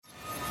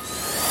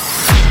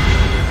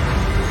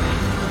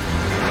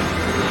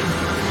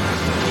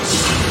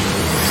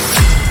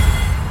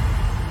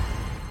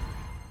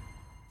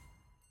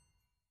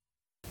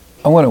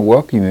want to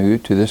welcome you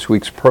to this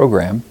week's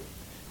program.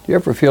 Do you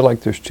ever feel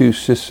like there's two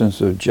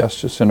systems of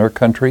justice in our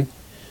country?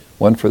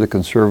 One for the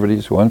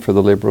conservatives, one for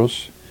the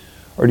liberals?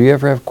 Or do you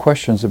ever have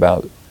questions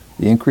about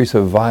the increase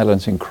of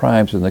violence and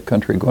crimes in the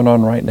country going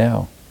on right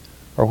now?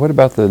 Or what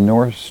about the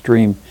Nord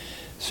Stream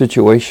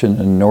situation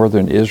in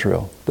northern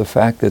Israel? The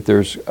fact that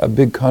there's a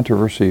big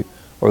controversy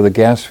over the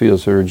gas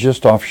fields that are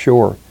just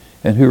offshore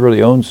and who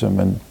really owns them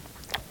and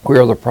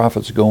where are the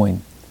profits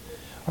going?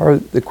 Or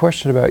the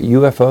question about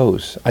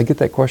UFOs. I get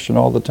that question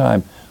all the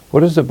time.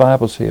 What does the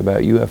Bible say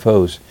about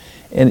UFOs?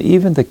 And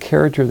even the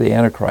character of the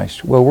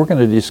Antichrist. Well, we're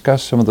going to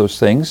discuss some of those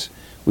things.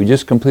 We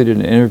just completed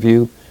an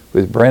interview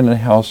with Brandon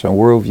House on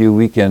Worldview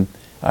Weekend.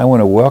 I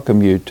want to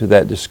welcome you to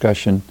that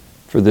discussion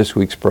for this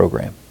week's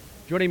program.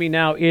 Joining me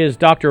now is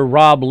Dr.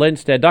 Rob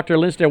Lindsted. Dr.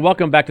 Lindsted,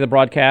 welcome back to the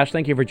broadcast.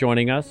 Thank you for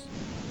joining us.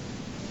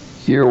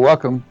 You're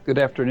welcome. Good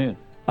afternoon.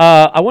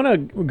 I want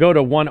to go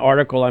to one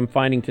article I'm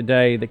finding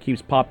today that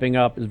keeps popping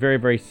up. It's very,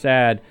 very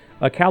sad.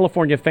 A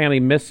California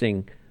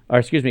missing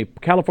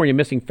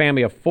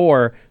family of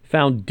 4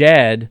 found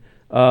dead,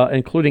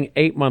 including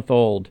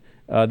 8-month-old.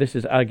 This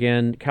is,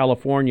 again,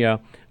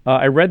 California.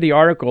 I read the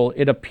article.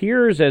 It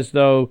appears as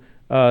though,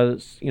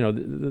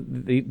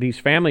 these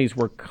families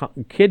were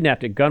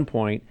kidnapped at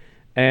gunpoint,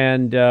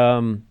 and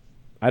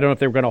I don't know if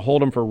they were going to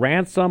hold them for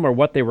ransom or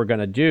what they were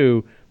going to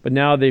do, but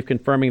now they're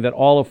confirming that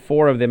all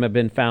 4 of them have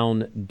been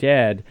found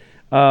dead.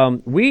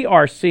 We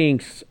are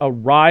seeing a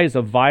rise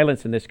of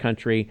violence in this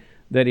country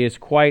that is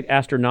quite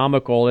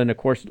astronomical, and of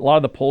course a lot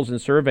of the polls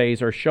and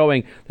surveys are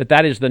showing that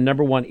that is the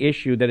number one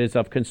issue that is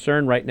of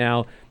concern right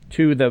now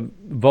to the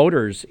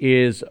voters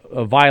is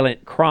a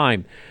violent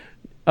crime.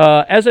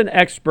 As an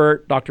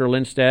expert, Dr.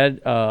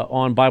 Lindsted,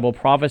 on Bible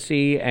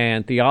prophecy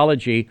and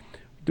theology,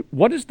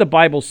 what does the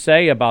Bible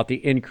say about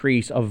the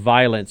increase of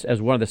violence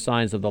as one of the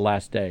signs of the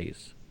last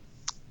days?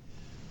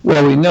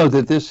 Well, we know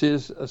that this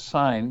is a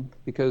sign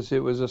because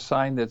it was a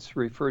sign that's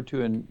referred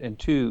to in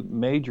 2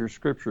 major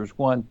scriptures.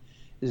 One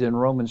is in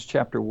Romans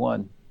chapter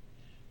 1.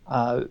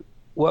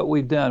 What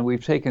we've done,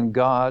 we've taken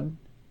God,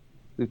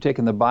 we've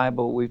taken the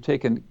Bible, we've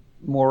taken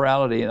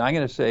morality, and I'm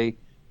going to say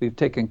we've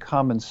taken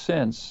common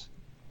sense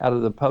out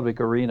of the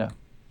public arena.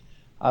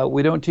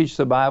 We don't teach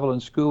the Bible in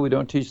school. We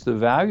don't teach the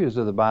values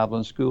of the Bible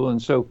in school.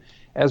 And so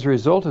as a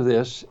result of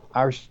this,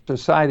 our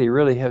society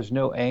really has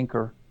no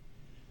anchor.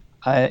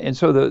 And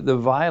so the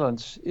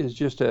violence is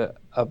just a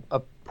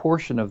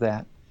portion of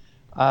that.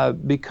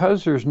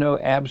 Because there's no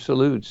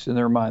absolutes in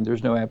their mind,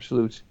 there's no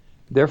absolutes.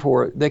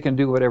 Therefore, they can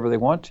do whatever they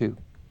want to.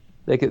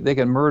 They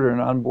can murder an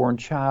unborn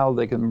child.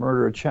 They can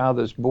murder a child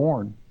that's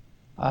born.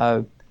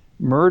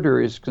 Murder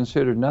is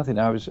considered nothing.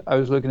 I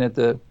was looking at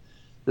the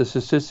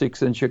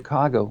statistics in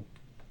Chicago.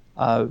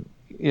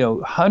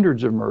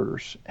 Hundreds of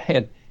murders,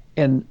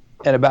 and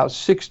about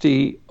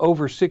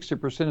over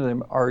 60% of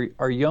them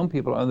are young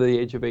people under the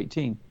age of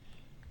 18.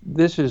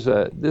 This is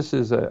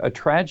a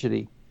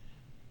tragedy.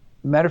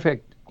 Matter of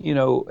fact,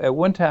 at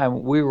one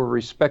time we were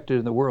respected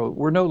in the world.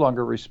 We're no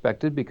longer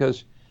respected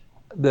because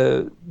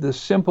the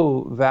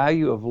simple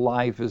value of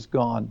life is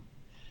gone.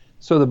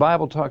 So the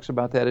Bible talks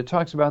about that. It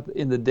talks about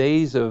in the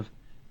days of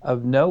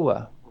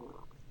Noah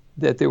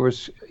that there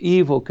was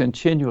evil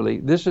continually.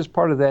 This is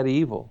part of that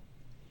evil.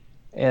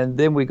 And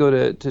then we go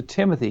to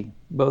Timothy,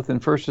 both in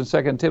 1st and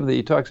 2nd Timothy.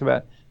 He talks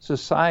about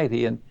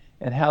society and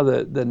how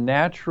the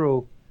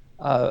natural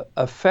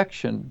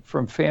affection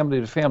from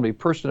family to family,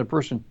 person to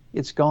person,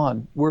 it's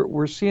gone.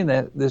 We're seeing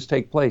this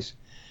take place.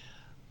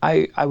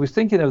 I was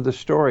thinking of the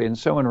story, and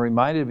someone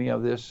reminded me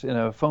of this in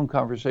a phone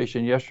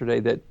conversation yesterday,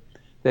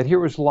 that here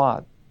was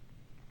Lot.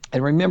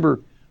 And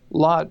remember,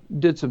 Lot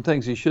did some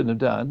things he shouldn't have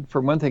done.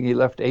 For one thing, he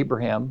left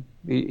Abraham.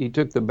 He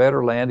took the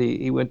better land.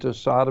 He went to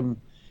Sodom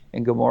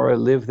and Gomorrah,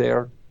 lived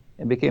there,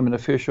 and became an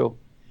official.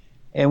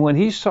 And when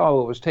he saw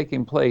what was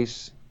taking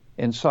place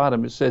in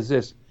Sodom, it says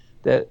this,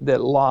 that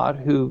Lot,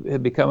 who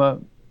had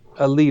become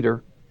a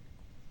leader,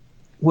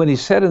 when he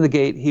sat in the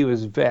gate, he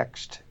was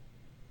vexed.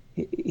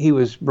 He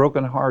was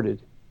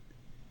brokenhearted.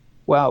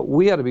 Well,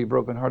 we ought to be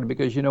brokenhearted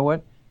because you know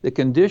what? The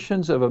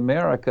conditions of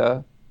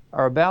America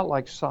are about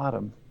like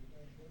Sodom.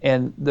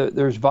 And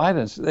there's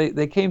violence.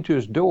 They came to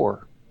his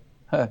door.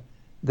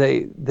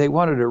 They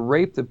wanted to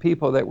rape the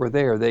people that were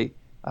there.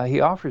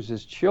 He offers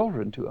his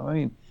children to them. I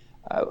mean,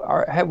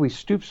 have we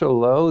stooped so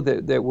low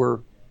that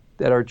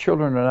our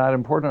children are not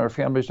important, our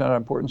families are not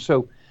important?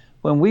 So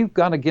when we've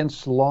gone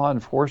against law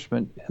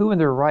enforcement, who in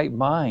their right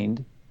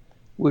mind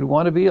would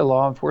want to be a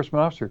law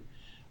enforcement officer?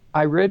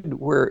 I read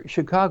where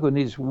Chicago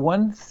needs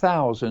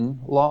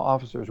 1,000 law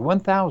officers.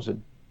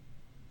 1,000.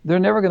 They're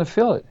never going to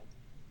fill it.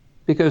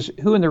 Because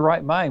who in their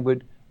right mind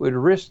would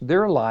risk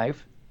their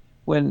life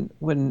when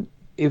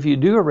if you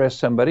do arrest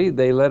somebody,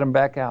 they let them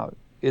back out?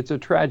 It's a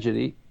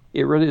tragedy.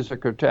 It really is a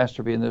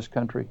catastrophe in this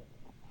country.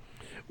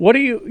 What do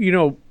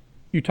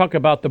you talk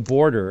about the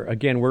border.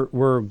 Again,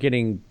 we're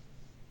getting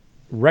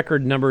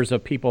record numbers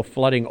of people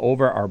flooding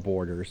over our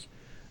borders.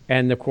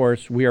 And of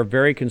course, we are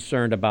very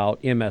concerned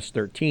about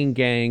MS-13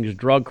 gangs,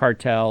 drug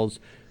cartels.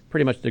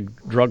 Pretty much the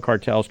drug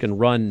cartels can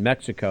run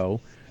Mexico.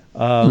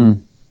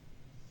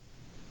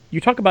 you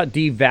talk about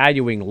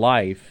devaluing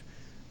life.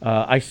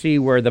 I see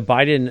where the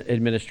Biden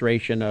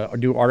administration, a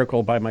new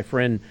article by my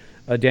friend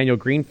Daniel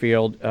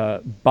Greenfield,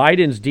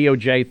 Biden's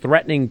DOJ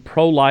threatening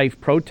pro-life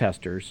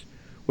protesters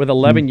with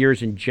 11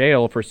 years in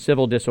jail for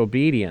civil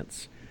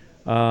disobedience.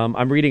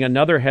 I'm reading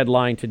another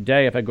headline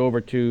today. If I go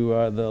over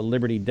to the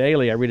Liberty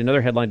Daily, I read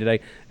another headline today.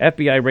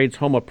 FBI raids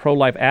home of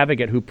pro-life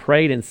advocate who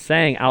prayed and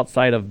sang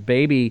outside of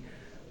baby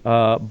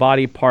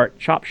body part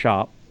chop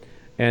shop.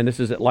 And this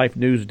is at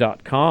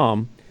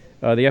lifenews.com.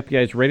 The FBI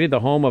has raided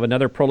the home of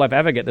another pro-life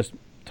advocate, this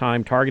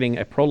time targeting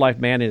a pro-life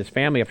man and his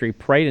family after he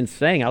prayed and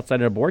sang outside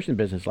an abortion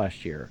business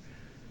last year.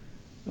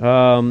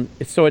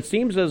 So it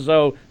seems as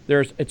though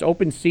it's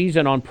open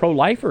season on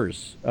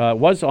pro-lifers.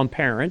 Was on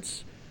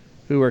parents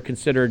who are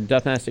considered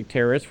domestic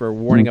terrorists for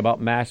warning about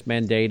mass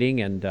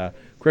mandating and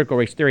critical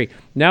race theory.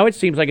 Now it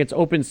seems like it's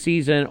open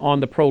season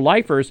on the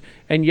pro-lifers,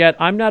 and yet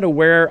I'm not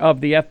aware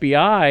of the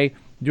FBI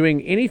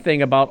doing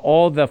anything about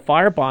all the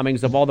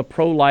firebombings of all the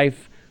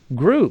pro-life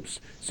groups.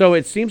 So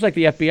it seems like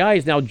the FBI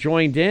is now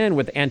joined in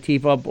with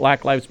Antifa,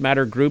 Black Lives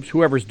Matter groups,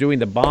 whoever's doing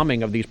the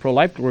bombing of these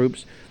pro-life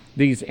groups,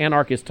 these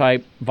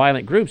anarchist-type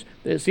violent groups.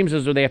 It seems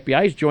as though the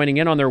FBI is joining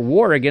in on their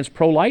war against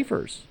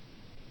pro-lifers.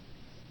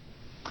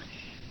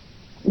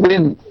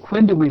 When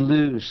do we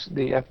lose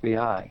the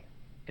FBI?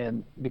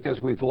 And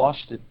because we've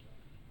lost it.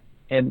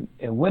 And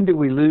when do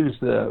we lose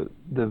the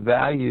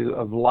value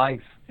of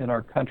life in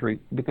our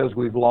country because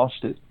we've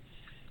lost it?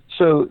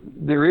 So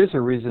there is a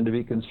reason to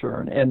be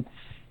concerned. And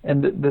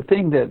the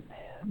thing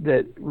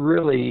that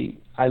really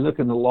I look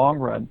in the long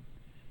run,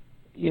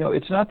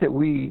 it's not that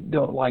we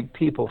don't like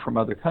people from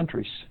other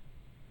countries.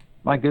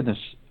 My goodness,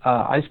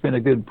 I spent a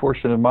good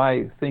portion of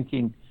my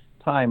thinking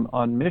time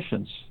on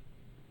missions.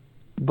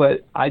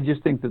 But I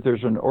just think that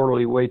there's an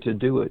orderly way to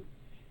do it.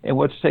 And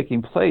what's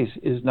taking place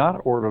is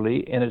not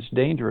orderly, and it's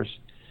dangerous.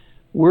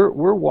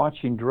 We're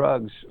watching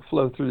drugs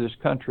flow through this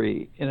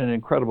country in an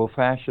incredible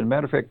fashion.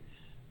 Matter of fact,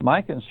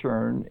 my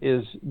concern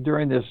is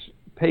during this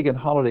pagan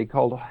holiday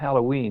called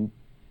Halloween,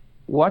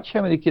 watch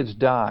how many kids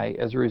die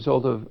as a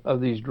result of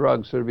these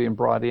drugs that are being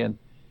brought in.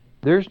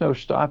 There's no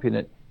stopping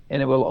it,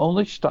 and it will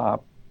only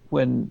stop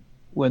when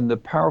the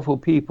powerful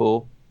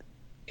people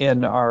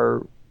in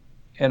our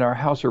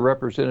House of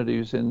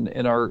Representatives and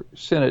in our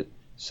Senate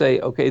say,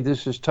 okay,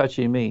 this is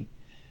touching me,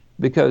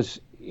 because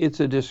it's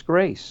a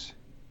disgrace.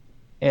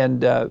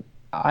 And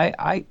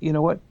you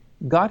know what?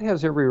 God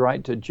has every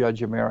right to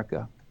judge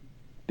America,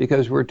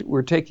 because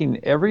we're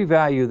taking every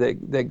value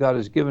that God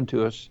has given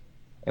to us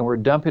and we're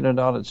dumping it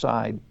on its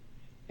side.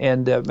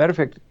 And matter of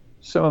fact,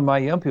 some of my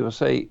young people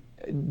say,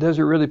 does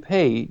it really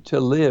pay to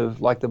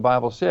live like the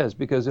Bible says?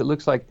 Because it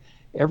looks like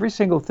every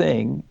single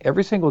thing,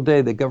 every single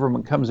day the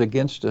government comes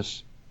against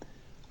us.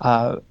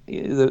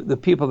 The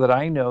people that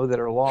I know that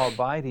are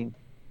law-abiding,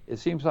 it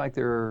seems like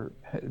they're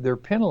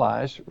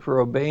penalized for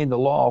obeying the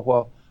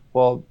law,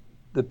 while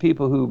the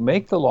people who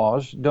make the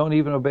laws don't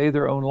even obey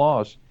their own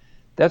laws.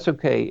 That's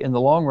okay. In the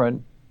long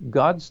run,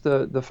 God's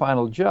the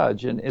final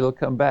judge, and it'll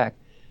come back.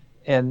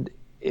 And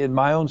in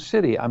my own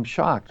city, I'm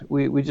shocked.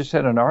 We just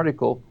had an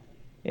article,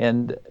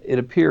 and it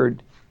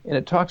appeared, and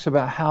it talks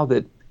about how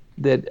that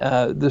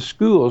the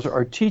schools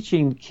are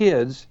teaching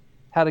kids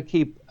how to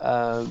keep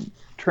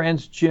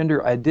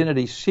transgender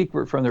identity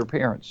secret from their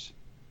parents.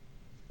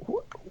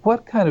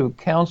 What kind of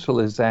counsel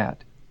is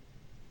that?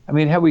 I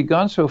mean, have we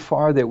gone so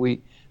far that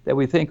we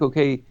think,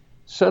 okay,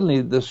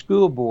 suddenly the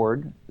school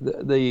board,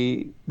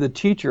 the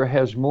teacher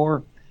has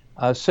more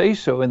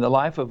say-so in the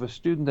life of a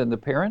student than the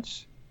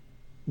parents?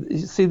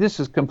 See, this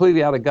is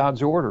completely out of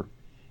God's order.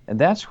 And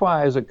that's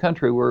why, as a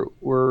country,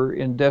 we're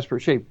in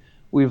desperate shape.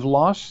 We've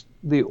lost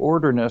the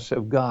orderness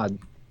of God.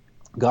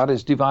 God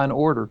is divine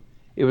order.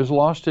 It was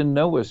lost in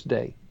Noah's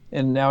day,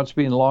 and now it's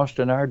being lost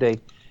in our day.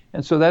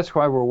 And so that's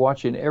why we're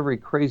watching every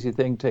crazy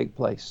thing take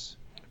place.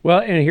 Well,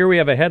 and here we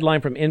have a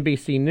headline from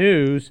NBC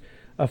News: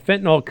 a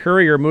fentanyl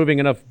courier moving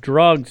enough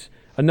drugs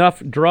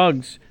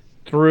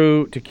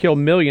through to kill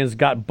millions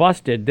got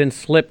busted, then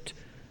slipped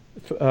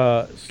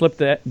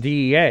the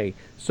DEA.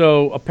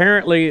 So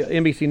apparently,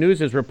 NBC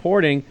News is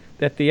reporting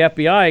that the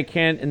FBI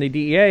and the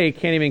DEA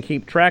can't even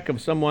keep track of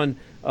someone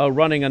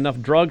running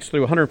enough drugs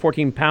through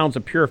 114 pounds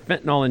of pure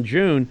fentanyl in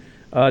June.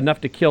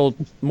 Enough to kill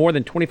more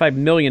than 25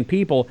 million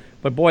people,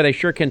 but boy, they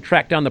sure can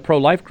track down the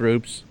pro-life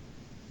groups.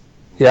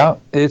 Yeah,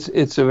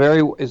 it's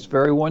very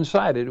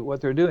one-sided what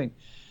they're doing.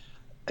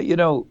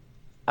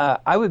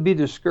 I would be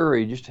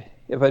discouraged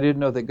if I didn't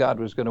know that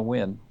God was going to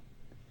win,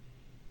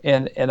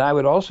 and I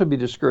would also be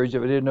discouraged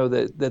if I didn't know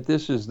that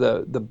this is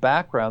the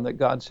background that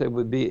God said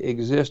would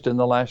exist in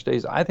the last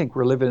days. I think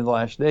we're living in the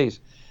last days,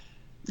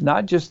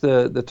 not just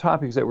the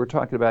topics that we're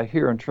talking about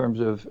here in terms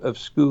of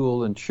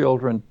school and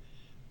children.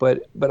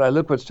 But I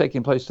look what's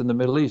taking place in the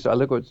Middle East. I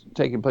look what's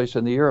taking place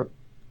in Europe.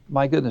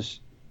 My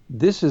goodness,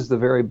 this is the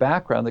very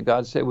background that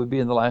God said would be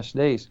in the last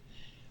days.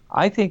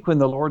 I think when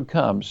the Lord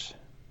comes,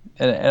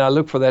 and I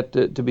look for that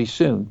to be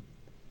soon,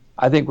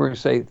 I think we're going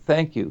to say,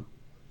 thank you.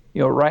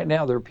 Right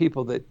now there are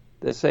people that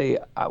say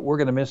we're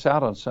going to miss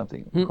out on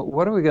something.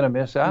 What are we going to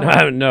miss out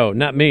on? No,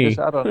 not me. Miss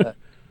out on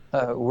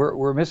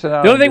we're missing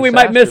out The on only thing we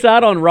might miss disaster.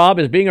 out on, Rob,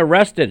 is being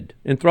arrested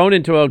and thrown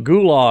into a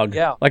gulag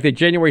Yeah. like the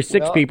January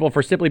 6 Well, people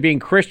for simply being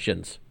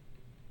Christians.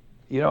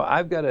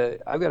 I've got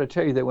to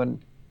tell you that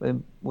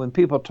when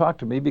people talk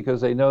to me,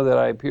 because they know that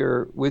I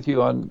appear with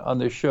you on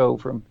this show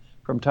from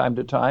time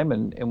to time,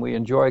 and we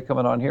enjoy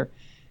coming on here,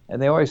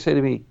 and they always say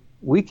to me,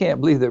 "We can't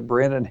believe that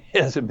Brandon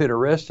hasn't been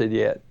arrested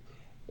yet,"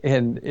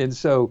 and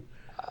so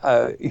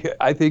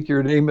I think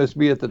your name must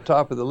be at the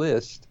top of the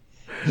list.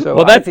 So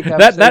Well, I think I'm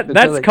safe until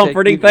that's they take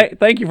comforting. me.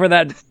 Thank you for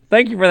that.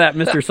 Thank you for that,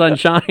 Mr.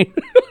 Sunshine.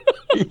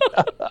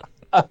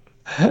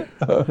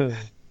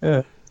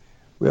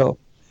 Well,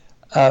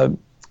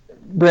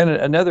 Brandon,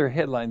 another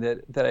headline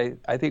that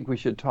I think we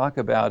should talk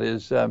about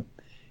is,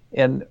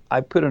 and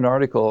I put an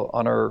article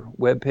on our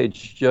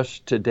webpage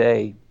just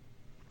today,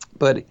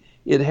 but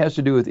it has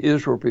to do with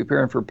Israel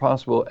preparing for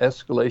possible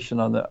escalation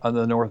on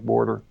the north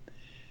border.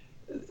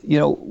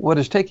 What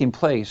is taking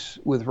place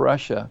with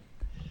Russia.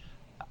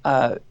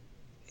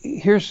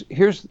 Here's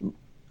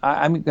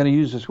I'm going to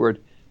use this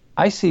word.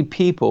 I see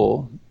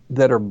people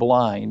that are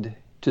blind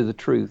to the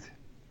truth.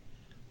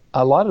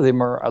 A lot of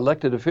them are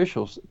elected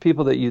officials,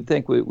 people that you'd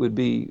think would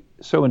be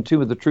so in tune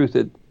with the truth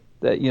that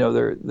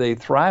they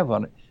thrive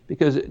on it.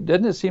 Because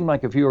doesn't it seem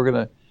like if you were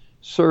going to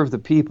serve the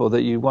people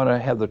that you want to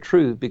have the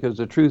truth, because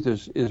the truth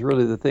is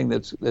really the thing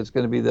that's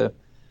going to be the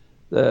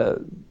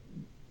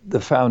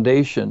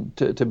foundation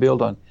to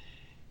build on.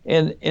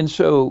 And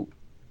so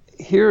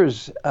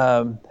here's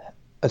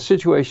a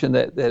situation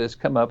that has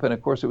come up, and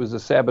of course it was the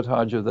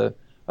sabotage of the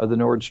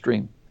Nord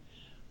Stream.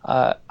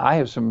 I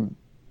have some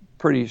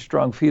pretty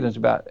strong feelings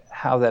about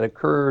how that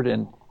occurred,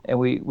 and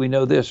we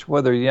know this,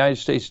 whether the United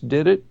States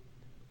did it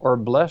or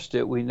blessed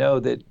it, we know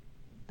that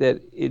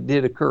it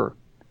did occur.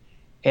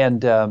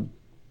 And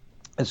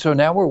so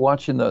now we're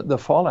watching the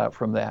fallout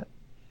from that.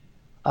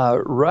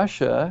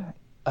 Russia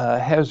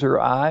has their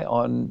eye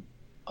on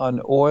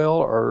oil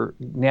or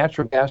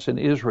natural gas in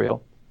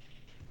Israel.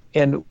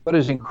 And what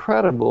is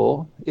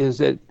incredible is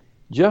that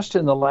just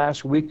in the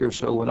last week or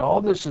so, when all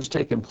this has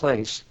taken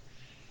place,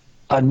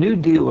 a new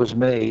deal was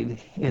made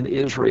in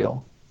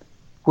Israel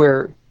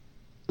where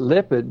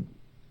Lipid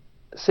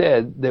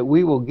said that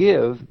we will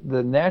give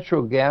the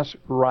natural gas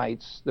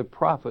rights, the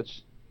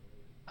profits,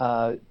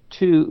 to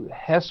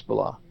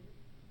Hezbollah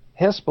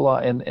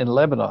in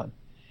Lebanon.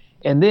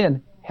 And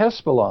then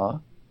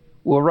Hezbollah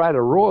will write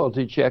a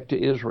royalty check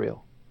to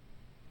Israel.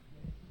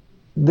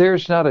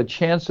 There's not a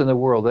chance in the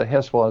world that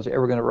Hezbollah is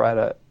ever going to write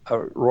a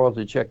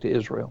royalty check to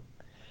Israel.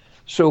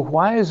 So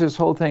why is this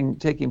whole thing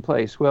taking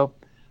place? Well,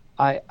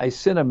 I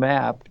sent a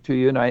map to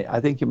you, and I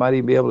think you might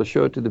even be able to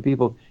show it to the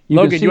people.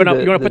 Logan, you want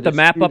to put the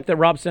map up that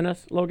Rob sent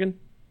us, Logan?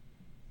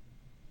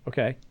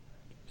 Okay.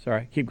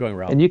 Sorry. Keep going,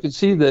 Rob. And you can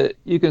see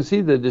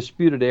the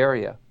disputed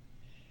area.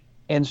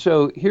 And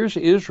so here's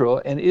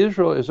Israel, and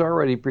Israel is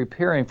already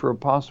preparing for a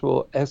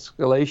possible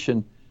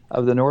escalation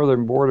of the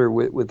northern border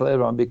with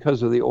Lebanon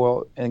because of the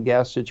oil and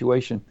gas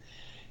situation.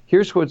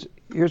 Here's what's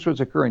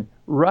occurring.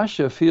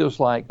 Russia feels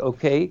like,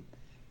 okay,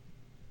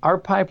 our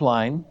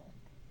pipeline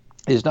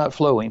is not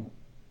flowing,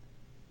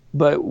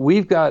 but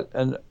we've got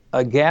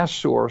a gas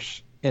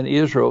source in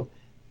Israel.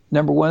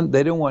 Number one,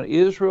 they don't want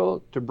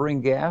Israel to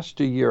bring gas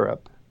to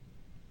Europe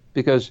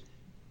because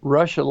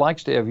Russia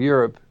likes to have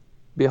Europe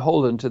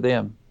beholden to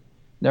them.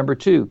 Number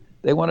two,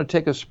 they want to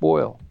take a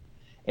spoil.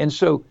 And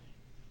so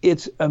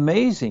it's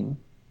amazing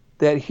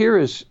that here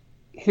is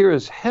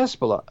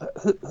Hezbollah.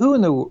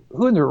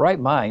 Who in their right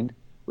mind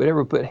would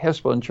ever put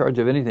Hezbollah in charge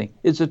of anything?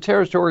 It's a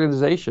terrorist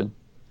organization.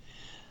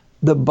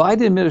 The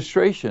Biden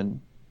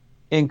administration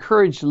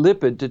encouraged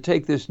Lipid to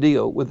take this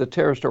deal with a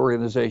terrorist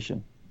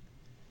organization.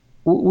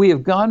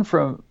 We've gone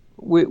from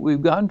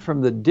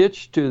the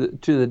ditch to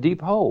the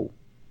deep hole.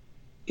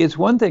 It's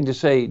one thing to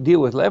say deal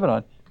with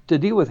Lebanon. To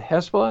deal with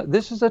Hezbollah,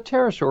 this is a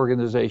terrorist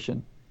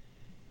organization.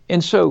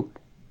 And so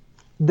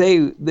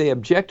they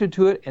objected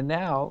to it, and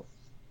now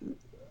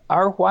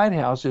our White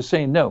House is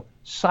saying, no,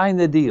 sign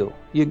the deal.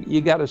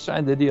 You got to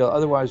sign the deal.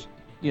 Otherwise,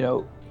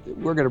 we're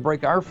going to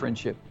break our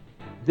friendship.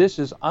 This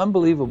is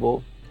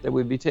unbelievable that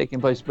would be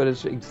taking place, but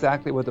it's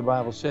exactly what the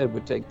Bible said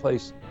would take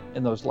place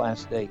in those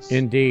last days.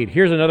 Indeed.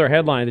 Here's another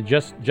headline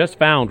that just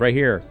found right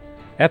here.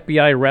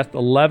 FBI arrests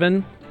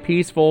 11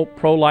 peaceful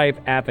pro-life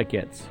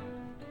advocates.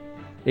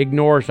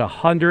 Ignores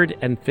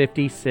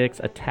 156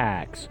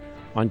 attacks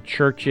on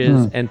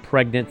churches and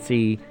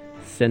pregnancy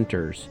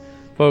centers.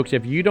 Folks,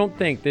 if you don't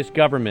think this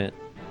government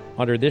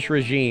under this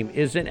regime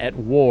isn't at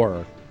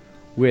war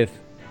with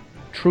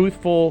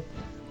truthful,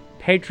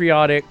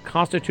 patriotic,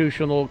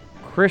 constitutional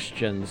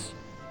Christians,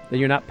 then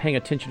you're not paying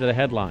attention to the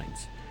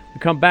headlines.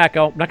 We come back.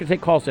 I'm not going to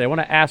take calls today. I want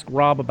to ask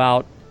Rob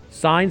about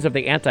signs of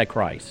the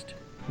Antichrist.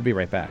 We'll be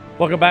right back.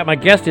 Welcome back. My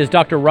guest is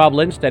Dr. Rob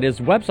Lindstedt. His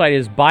website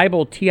is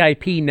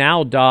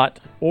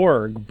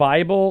BibleTIPnow.org.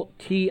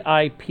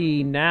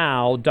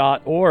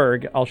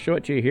 BibleTIPnow.org. I'll show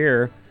it to you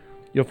here.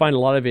 You'll find a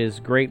lot of his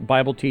great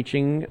Bible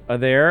teaching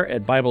there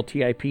at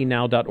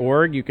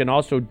BibleTIPnow.org. You can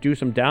also do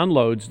some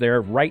downloads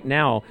there right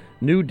now.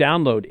 New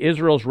download,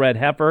 Israel's Red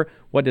Heifer.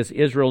 Why does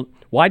Israel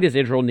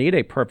need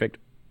a perfect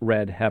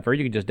Red Heifer.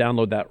 You can just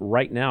download that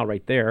right now,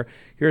 right there.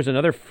 Here's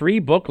another free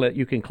booklet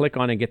you can click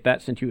on and get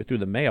that sent to you through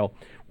the mail.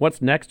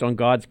 What's Next on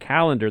God's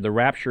Calendar, The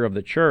Rapture of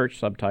the Church,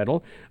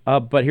 subtitle.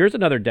 But here's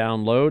another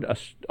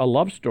download, a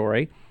love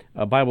story,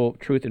 Bible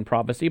Truth and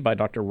Prophecy by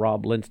Dr.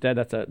 Rob Lindsted.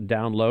 That's a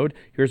download.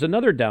 Here's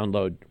another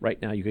download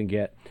right now you can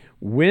get.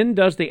 When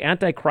Does the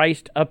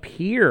Antichrist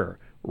Appear?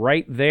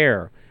 Right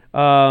there.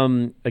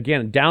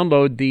 Again,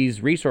 download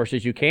these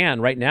resources you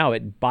can right now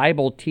at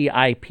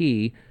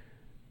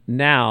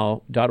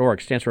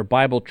BibleTIPnow.org. Stands for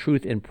Bible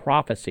Truth and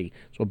Prophecy.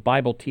 So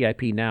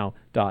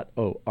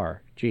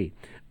BibleTIPnow.org.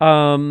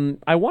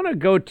 I want to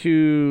go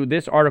to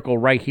this article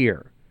right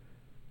here.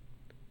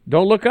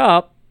 Don't look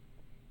up,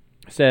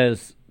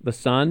 says The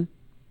Sun.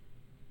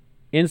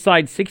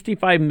 Inside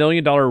 $65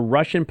 million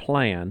Russian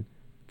plan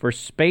for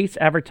space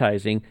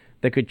advertising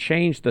that could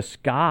change the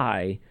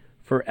sky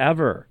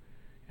forever.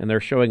 And they're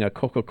showing a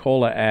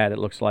Coca-Cola ad, it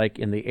looks like,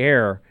 in the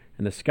air,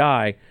 in the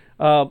sky.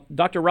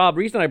 Dr. Rob, the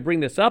reason I bring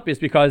this up is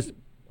because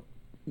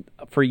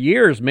for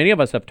years, many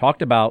of us have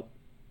talked about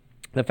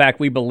the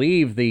fact we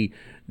believe the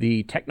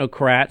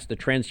technocrats, the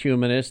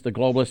transhumanists, the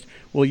globalists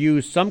will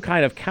use some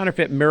kind of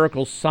counterfeit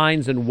miracles,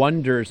 signs, and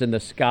wonders in the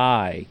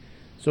sky.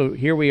 So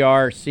here we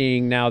are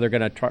seeing now they're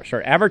going to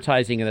start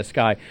advertising in the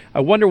sky.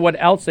 I wonder what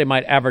else they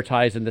might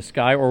advertise in the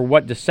sky or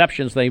what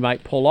deceptions they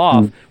might pull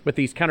off with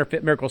these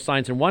counterfeit miracle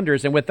signs and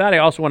wonders. And with that, I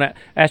also want to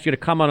ask you to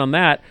comment on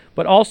that.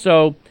 But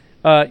also,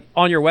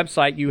 on your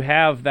website, you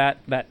have that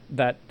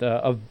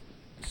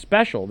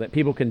special that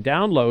people can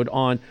download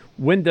on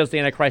When Does the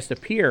Antichrist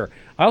Appear?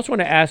 I also want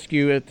to ask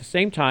you at the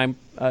same time,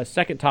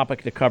 second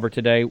topic to cover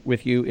today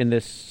with you in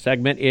this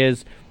segment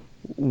is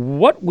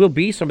what will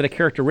be some of the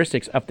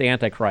characteristics of the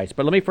Antichrist?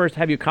 But let me first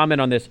have you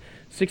comment on this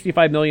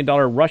 $65 million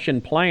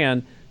Russian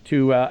plan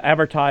to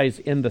advertise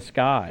in the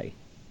sky.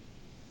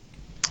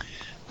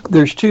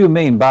 There's two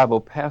main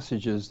Bible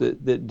passages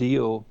that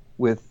deal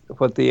with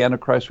what the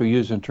Antichrist will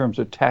use in terms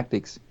of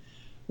tactics.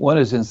 One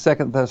is in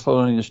 2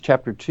 Thessalonians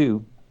chapter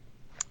 2,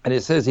 and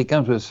it says he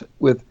comes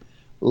with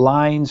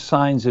lying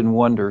signs and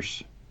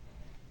wonders.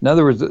 In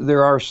other words,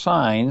 there are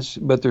signs,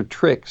 but they're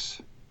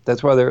tricks.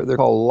 That's why they're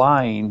called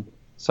lying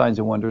signs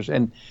and wonders.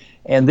 And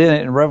then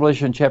in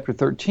Revelation chapter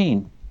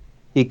 13,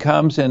 he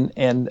comes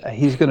and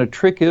he's going to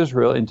trick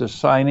Israel into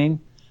signing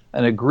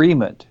an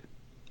agreement.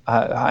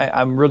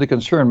 I'm really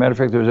concerned. Matter of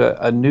fact, there's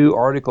a new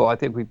article I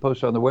think we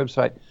posted on the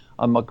website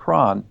on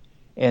Macron.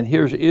 And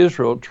here's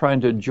Israel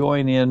trying to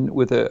join in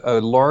with a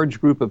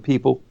large group of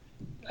people.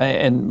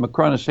 And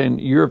Macron is saying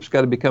Europe's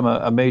got to become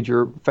a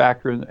major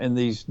factor in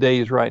these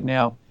days right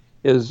now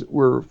as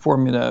we're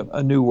forming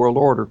a new world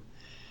order.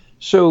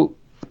 So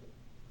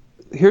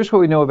here's what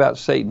we know about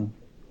Satan.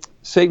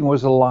 Satan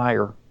was a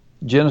liar.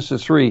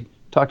 Genesis 3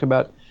 talked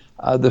about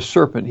the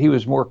serpent. He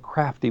was more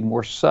crafty,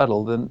 more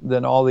subtle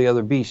than all the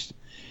other beasts.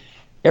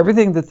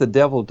 Everything that the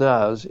devil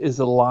does is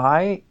a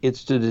lie.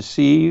 It's to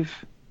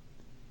deceive.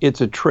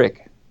 It's a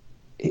trick.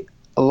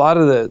 A lot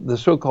of the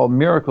so-called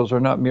miracles are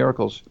not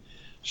miracles.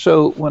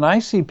 So when I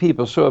see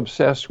people so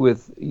obsessed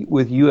with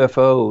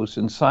UFOs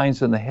and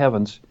signs in the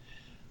heavens,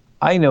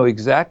 I know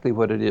exactly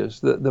what it is.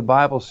 The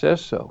Bible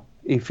says so.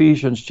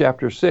 Ephesians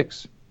chapter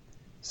 6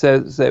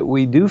 says that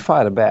we do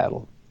fight a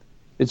battle.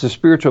 It's a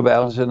spiritual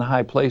battle. It's in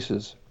high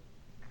places.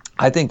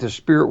 I think the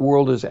spirit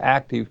world is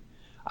active.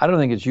 I don't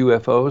think it's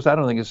UFOs. I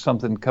don't think it's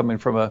something coming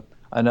from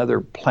another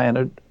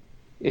planet.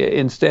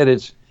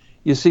 Instead,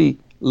 you see,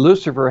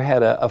 Lucifer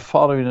had a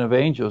following of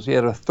angels. He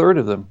had a third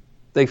of them.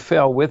 They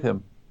fell with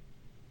him.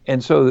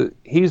 And so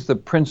he's the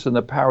prince and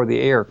the power of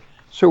the air.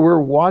 So we're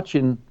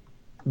watching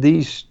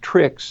these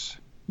tricks.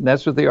 And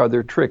that's what they are.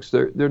 They're tricks.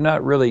 They're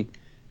not really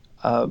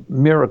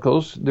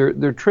miracles.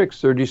 They're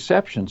tricks. They're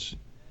deceptions.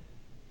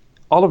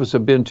 All of us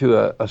have been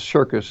to a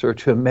circus or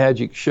to a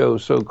magic show,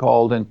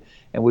 so-called, and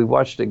we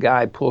watched a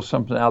guy pull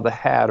something out of the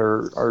hat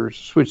or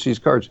switch these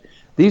cards.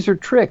 These are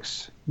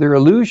tricks. They're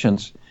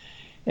illusions.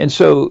 And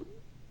so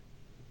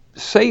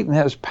Satan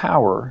has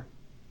power,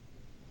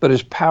 but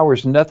his power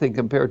is nothing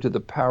compared to the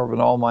power of an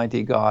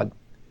almighty God.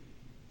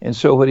 And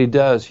so what he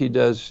does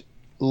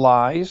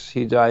lies,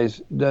 he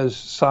does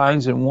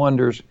signs and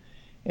wonders,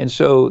 and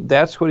so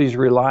that's what he's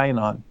relying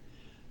on.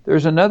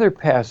 There's another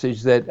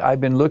passage that I've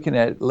been looking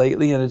at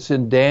lately, and it's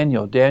in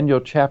Daniel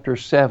chapter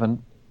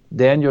 7,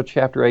 Daniel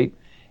chapter 8,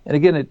 and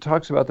again it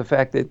talks about the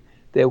fact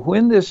that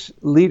when this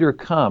leader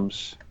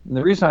comes, and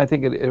the reason I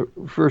think it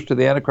refers to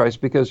the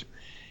Antichrist, because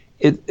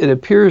it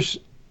appears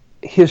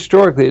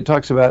historically, it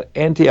talks about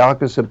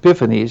Antiochus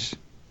Epiphanes,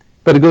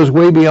 but it goes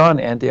way beyond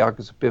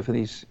Antiochus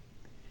Epiphanes.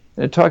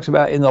 And it talks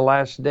about in the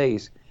last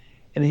days.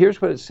 And here's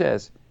what it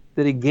says,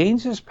 that he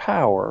gains his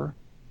power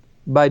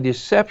by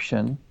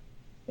deception,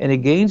 and he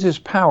gains his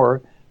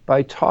power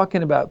by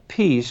talking about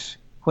peace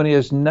when he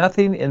has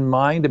nothing in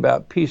mind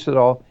about peace at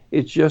all.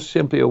 It's just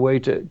simply a way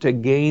to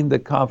gain the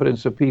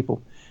confidence of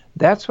people.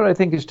 That's what I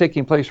think is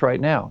taking place right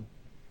now.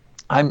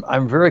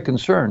 I'm very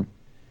concerned,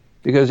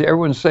 because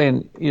everyone's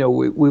saying,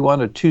 we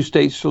want a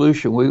two-state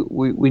solution.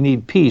 We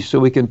need peace so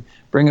we can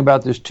bring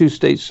about this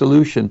two-state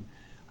solution.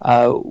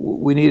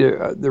 We need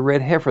the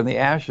red heifer and the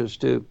ashes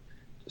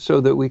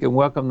so that we can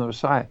welcome the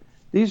Messiah.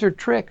 These are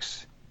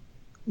tricks.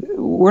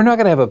 We're not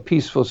going to have a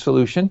peaceful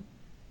solution.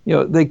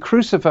 They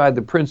crucified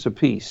the Prince of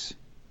Peace.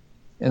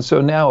 And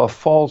so now a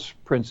false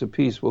Prince of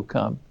Peace will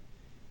come.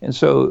 And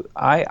so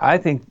I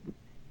think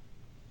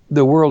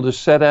the world is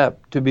set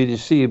up to be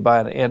deceived by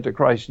an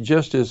Antichrist,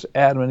 just as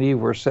Adam and Eve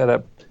were set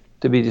up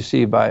to be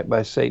deceived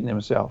by Satan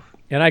himself.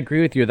 And I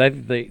agree with you.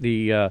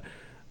 The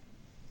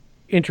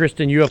interest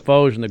in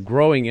UFOs and the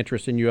growing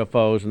interest in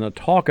UFOs and the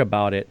talk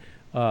about it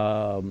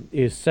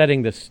is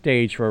setting the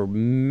stage for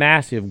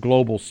massive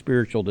global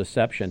spiritual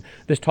deception.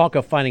 This talk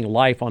of finding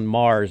life on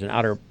Mars and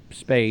outer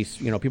space,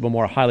 people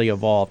more highly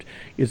evolved,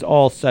 is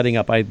all setting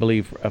up, I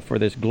believe, for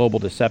this global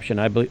deception.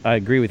 I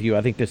agree with you.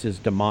 I think this is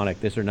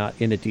demonic. These are not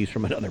entities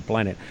from another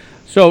planet.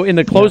 So in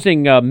the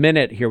closing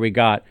minute here we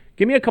got,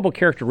 give me a couple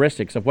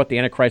characteristics of what the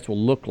Antichrist will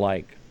look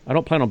like. I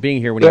don't plan on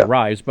being here when he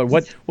arrives, but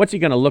what's he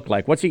going to look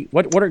like? What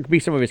are going to be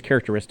some of his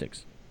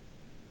characteristics?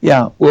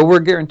 Yeah, well,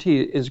 we're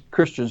guaranteed as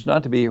Christians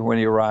not to be here when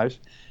he arrives.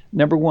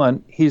 Number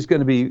one, he's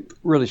going to be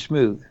really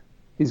smooth.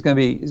 He's going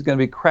to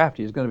be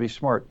crafty. He's going to be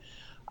smart.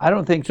 I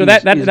don't think so.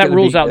 That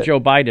rules out Joe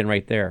Biden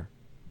right there.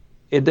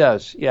 It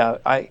does. Yeah,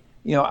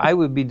 I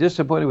would be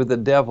disappointed with the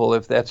devil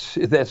if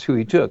that's who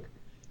he took,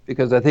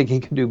 because I think he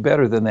can do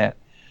better than that.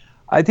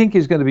 I think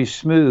he's going to be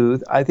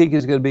smooth. I think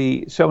he's going to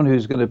be someone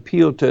who's going to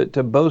appeal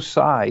to both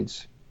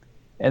sides,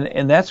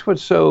 and that's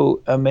what's so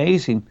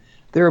amazing.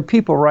 There are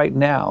people right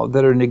now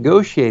that are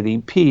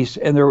negotiating peace,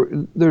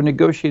 and they're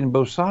negotiating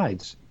both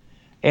sides,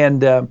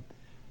 and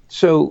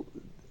so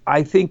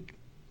I think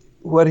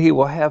what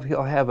he'll have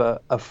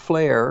a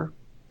flair.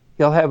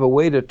 He'll have a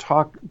way to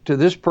talk to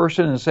this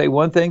person and say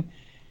one thing,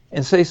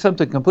 and say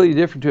something completely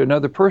different to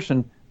another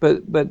person,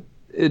 but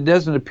it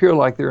doesn't appear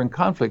like they're in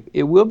conflict.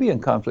 It will be in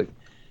conflict.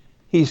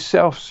 He's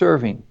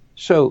self-serving.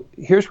 So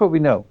here's what we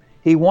know.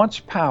 He wants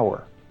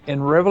power.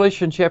 In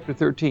Revelation chapter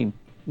 13,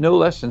 no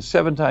less than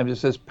 7 times it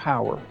says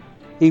power.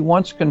 He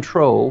wants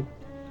control.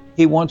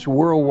 He wants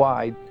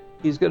worldwide.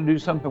 He's going to do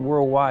something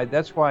worldwide.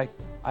 That's why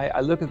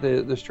I look at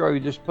the story we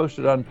just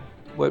posted on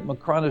what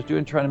Macron is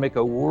doing, trying to make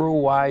a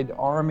worldwide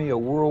army, a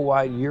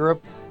worldwide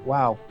Europe.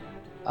 Wow.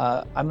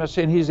 I'm not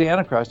saying he's the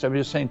Antichrist. I'm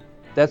just saying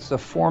that's the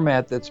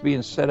format that's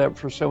being set up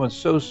for someone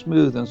so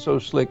smooth and so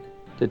slick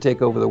to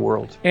take over the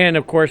world. And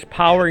of course,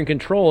 power and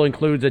control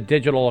includes a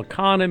digital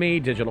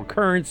economy, digital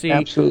currency,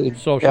 absolutely,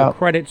 social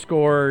credit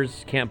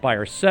scores, can't buy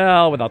or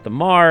sell without the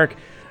mark.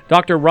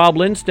 Dr. Rob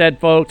Lindsted,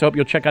 folks, hope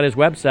you'll check out his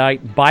website,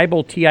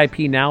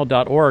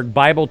 BibleTIPnow.org,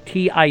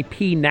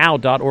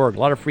 BibleTIPnow.org. A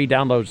lot of free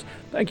downloads.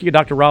 Thank you,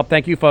 Dr. Rob.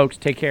 Thank you, folks.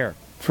 Take care.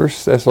 1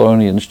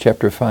 Thessalonians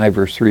chapter 5,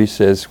 verse 3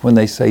 says, when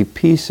they say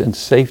peace and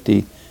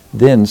safety,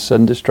 then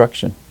sudden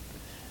destruction.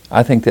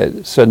 I think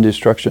that sudden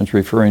destruction is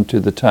referring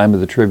to the time of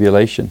the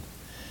tribulation.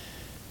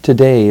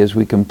 Today, as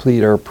we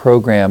complete our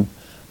program,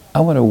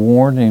 I want to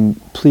warn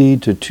and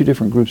plead to 2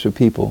 different groups of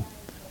people.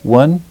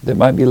 One that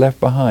might be left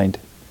behind,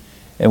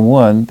 and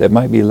one that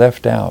might be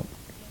left out.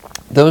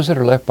 Those that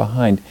are left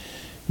behind,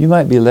 you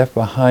might be left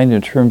behind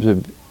in terms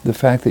of the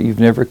fact that you've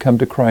never come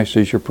to Christ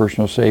as your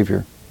personal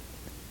Savior.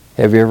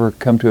 Have you ever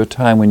come to a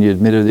time when you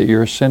admitted that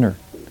you're a sinner,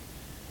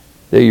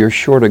 that you're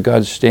short of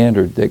God's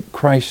standard, that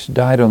Christ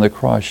died on the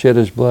cross, shed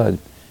his blood,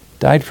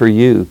 died for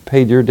you,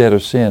 paid your debt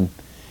of sin?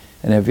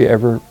 And have you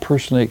ever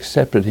personally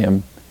accepted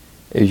him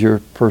as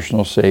your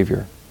personal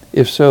Savior?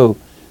 If so,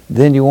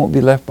 then you won't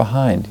be left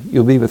behind.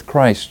 You'll be with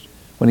Christ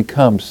when he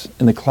comes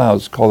in the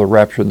clouds, called the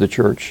rapture of the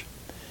church.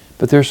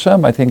 But there's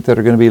some, I think, that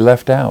are going to be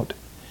left out.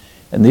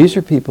 And these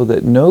are people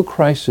that know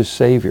Christ as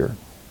Savior,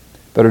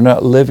 but are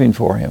not living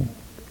for him.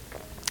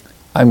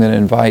 I'm going to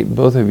invite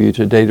both of you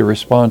today to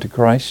respond to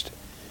Christ.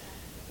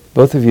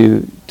 Both of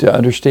you to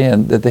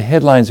understand that the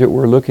headlines that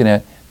we're looking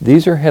at,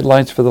 these are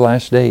headlines for the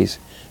last days.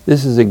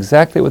 This is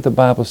exactly what the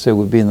Bible said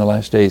would be in the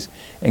last days.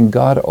 And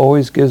God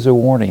always gives a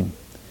warning.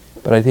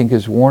 But I think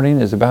his warning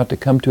is about to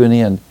come to an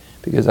end,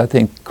 because I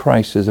think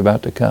Christ is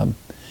about to come.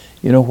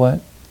 You know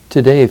what?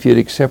 Today, if you'd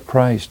accept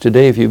Christ,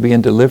 today, if you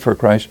begin to live for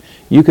Christ,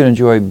 you can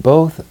enjoy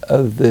both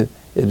of the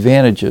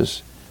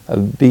advantages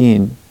of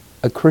being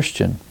a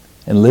Christian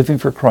and living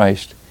for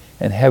Christ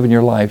and having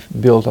your life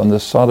built on the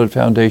solid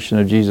foundation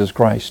of Jesus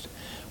Christ.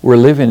 We're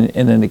living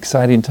in an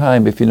exciting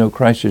time if you know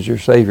Christ as your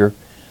Savior.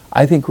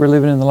 I think we're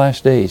living in the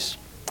last days.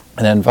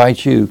 And I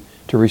invite you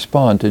to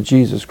respond to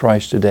Jesus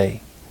Christ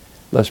today.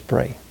 Let's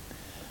pray.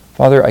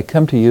 Father, I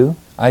come to you.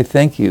 I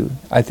thank you.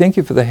 I thank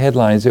you for the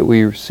headlines that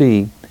we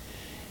see.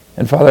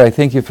 And Father, I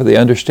thank you for the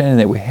understanding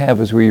that we have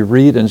as we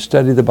read and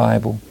study the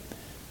Bible.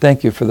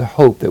 Thank you for the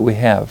hope that we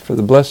have, for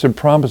the blessed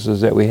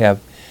promises that we have.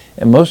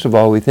 And most of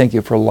all, we thank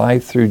you for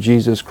life through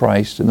Jesus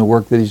Christ and the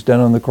work that he's done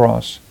on the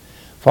cross.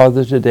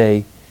 Father,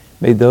 today,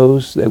 may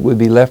those that would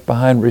be left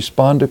behind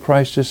respond to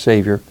Christ as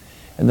Savior,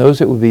 and those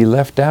that would be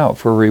left out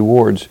for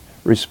rewards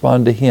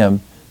respond to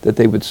him, that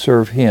they would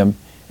serve him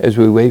as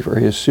we wait for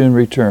his soon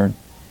return.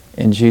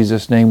 In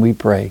Jesus' name we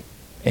pray.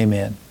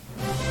 Amen.